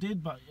somewhat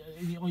did, but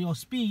your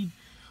speed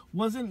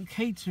wasn't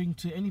catering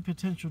to any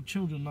potential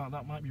children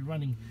that might be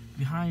running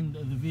behind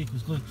the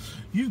vehicles. Because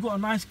you've got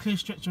a nice clear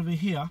stretch over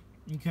here,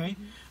 okay,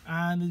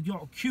 and you've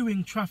got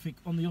queuing traffic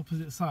on the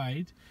opposite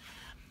side,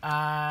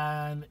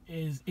 and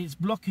it's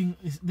blocking.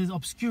 There's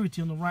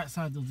obscurity on the right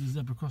side of the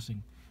zebra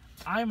crossing.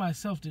 I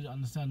myself didn't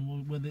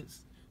understand whether it's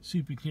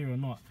super clear or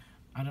not.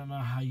 I don't know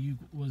how you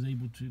was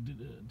able to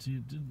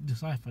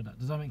decipher that.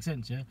 Does that make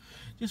sense, yeah?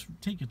 Just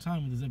take your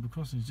time with the zebra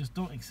crossings. Just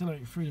don't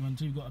accelerate through them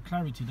until you've got a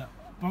clarity that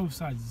both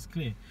sides is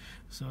clear.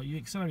 So you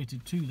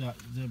accelerated to that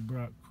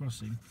zebra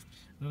crossing.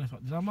 I don't know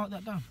if did I mark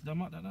that down? Did I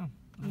mark that down?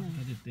 I think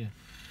I did there.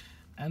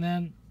 And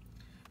then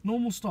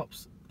normal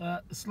stops.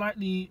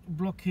 Slightly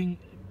blocking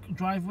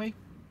driveway,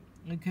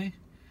 okay?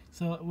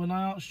 So when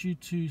I asked you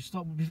to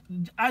stop,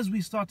 as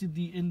we started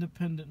the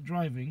independent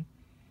driving,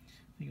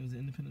 I think it was the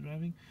independent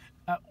driving,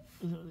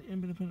 was it the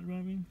independent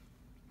driving?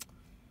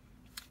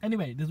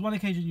 Anyway, there's one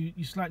occasion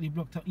you slightly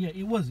blocked up. Yeah,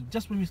 it was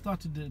just when we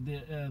started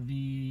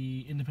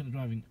the independent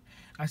driving.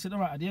 I said, all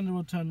right, at the end of the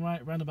road, turn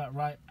right, roundabout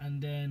right, and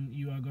then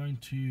you are going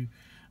to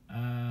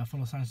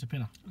follow signs to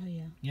Pinner. Oh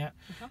yeah.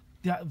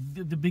 Yeah.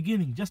 The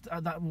beginning, just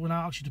at that, when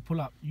I asked you to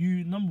pull up,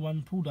 you number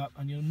one pulled up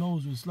and your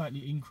nose was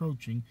slightly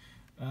encroaching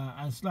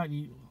and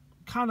slightly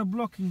kind of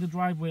blocking the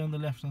driveway on the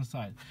left hand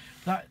side.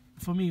 That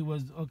for me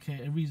was okay,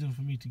 a reason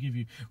for me to give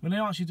you. When I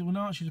asked you to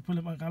pull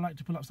up, like, I like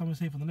to pull up somewhere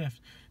safe on the left.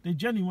 They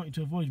generally want you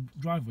to avoid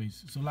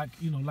driveways. So like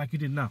you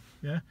did now,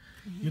 yeah.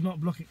 You're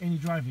not blocking any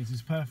driveways.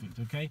 It's perfect,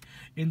 okay.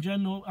 In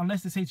general,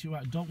 unless they say to you,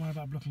 right, don't worry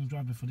about blocking the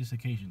driveway for this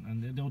occasion,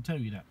 and they'll tell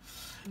you that.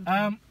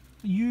 Okay.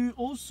 You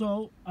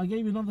also, I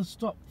gave you another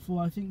stop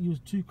for, I think you was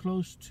too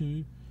close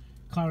to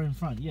car in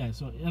front. Yeah,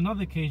 so in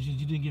other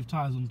occasions you didn't give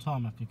tyres on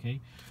tarmac, okay.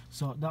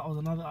 So that was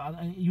another,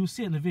 and you'll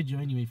see it in the video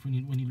anyway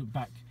when you look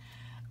back.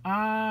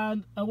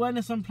 And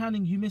awareness and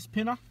planning, you missed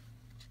Pinner.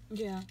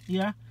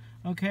 Yeah,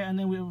 okay. And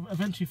then we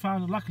eventually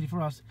found, luckily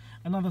for us,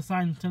 another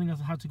sign telling us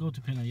how to go to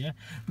Pinner. Yeah,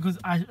 because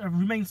I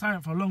remained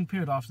silent for a long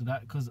period after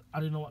that because I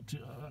didn't know what to,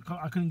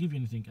 I couldn't give you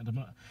anything at the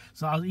moment.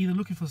 So I was either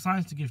looking for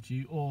signs to give to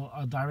you or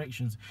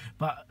directions.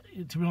 But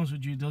to be honest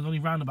with you, there was only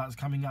roundabouts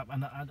coming up,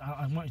 and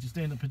I wanted to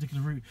stay in a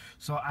particular route,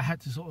 so I had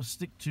to sort of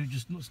stick to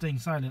just not staying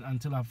silent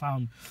until I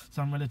found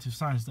some relative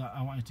signs that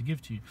I wanted to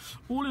give to you.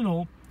 All in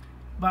all,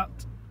 about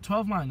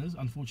 12 minors,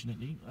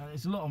 unfortunately.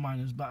 It's a lot of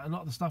minors, but a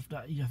lot of the stuff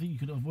that I think you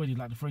could have avoided,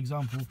 like for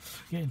example,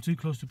 getting too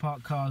close to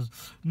parked cars,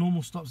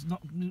 normal stops,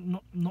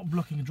 not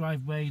blocking a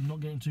driveway, not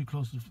getting too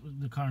close to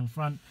the car in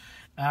front.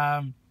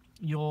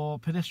 your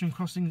pedestrian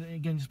crossing,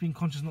 again, just being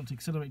conscious not to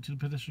accelerate to the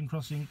pedestrian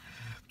crossing,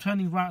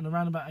 turning right on the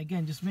roundabout,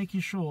 again, just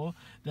making sure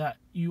that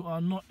you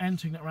are not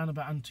entering that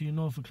roundabout until you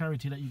know for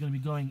clarity that you're going to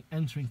be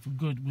entering for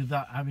good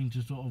without having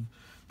to sort of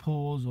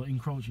pause or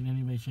encroach in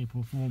any way, shape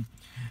or form.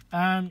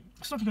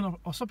 Stopping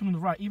on the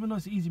right, even though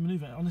it's an easy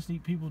maneuver, honestly,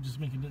 people just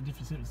making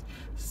different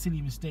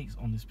silly mistakes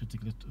on this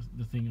particular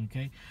thing,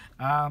 okay?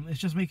 It's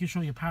just making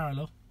sure you're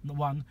parallel.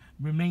 One,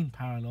 remain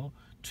parallel.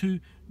 Two,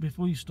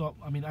 before you stop,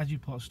 I mean, as you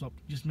stop,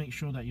 just make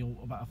sure that you're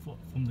about a foot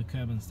from the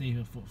curb and stay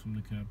a foot from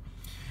the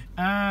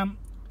curb.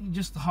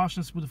 Just the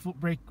harshness with the foot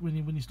brake when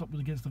you stop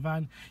against the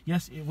van.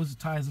 Yes, it was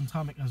tyres and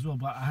tarmac as well,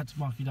 but I had to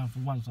mark you down for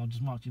one, so I'll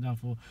just mark you down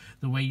for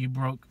the way you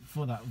broke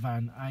for that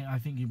van. I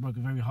think you broke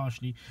it very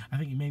harshly. I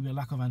think it may be a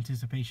lack of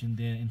anticipation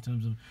there in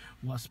terms of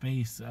what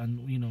space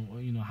and you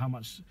know how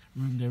much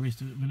room there is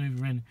to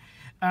manoeuvre in.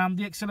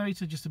 The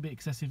accelerator just a bit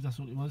excessive. That's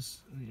all it was,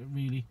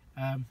 really.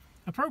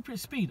 Appropriate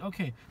speed.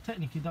 Okay,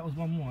 technically that was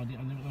one more. I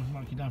didn't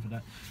mark you down for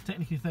that.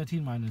 Technically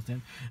 13 minus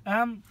 10.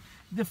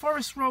 The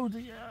forest road.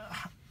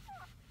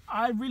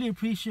 I really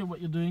appreciate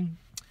what you're doing,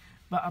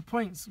 but at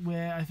points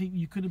where I think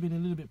you could have been a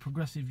little bit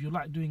progressive. You're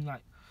like doing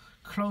like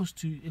close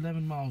to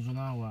 11 miles an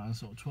hour and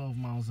sort of 12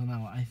 miles an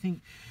hour. I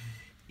think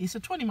it's a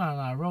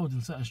 20-mile-an-hour road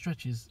in certain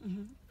stretches,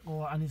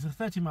 and it's a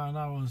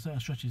 30-mile-an-hour on certain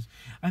stretches.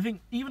 I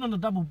think even on the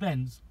double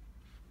bends,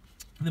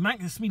 the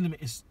maximum speed limit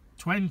is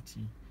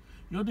 20.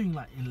 You're doing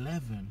like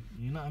 11,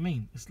 you know what I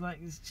mean? It's like,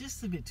 it's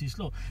just a bit too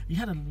slow. You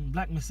had a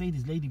black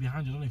Mercedes lady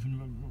behind you, I don't know if you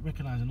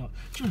recognize her or not.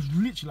 She was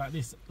literally like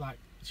this,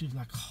 she was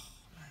like, oh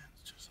man,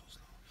 it's just so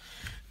slow.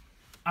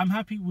 I'm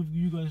happy with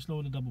you going slow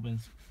in the double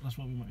bends. That's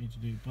what we want you to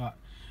do. But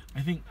I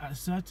think at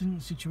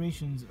certain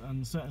situations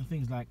and certain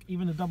things, like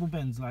even the double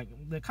bends, like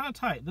they're kind of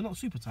tight. They're not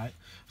super tight.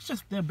 It's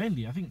just they're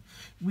bendy. I think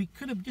we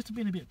could have just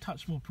been a bit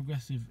touch more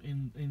progressive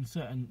in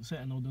certain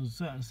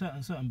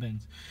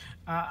bends.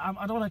 I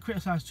don't want to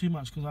criticize too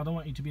much because I don't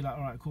want you to be like,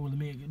 all right, cool, let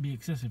me be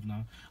excessive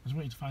now. I just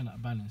want you to find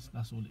that balance.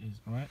 That's all it is.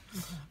 All right.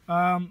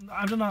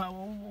 I don't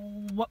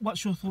know.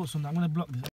 What's your thoughts on that? I'm going to block this.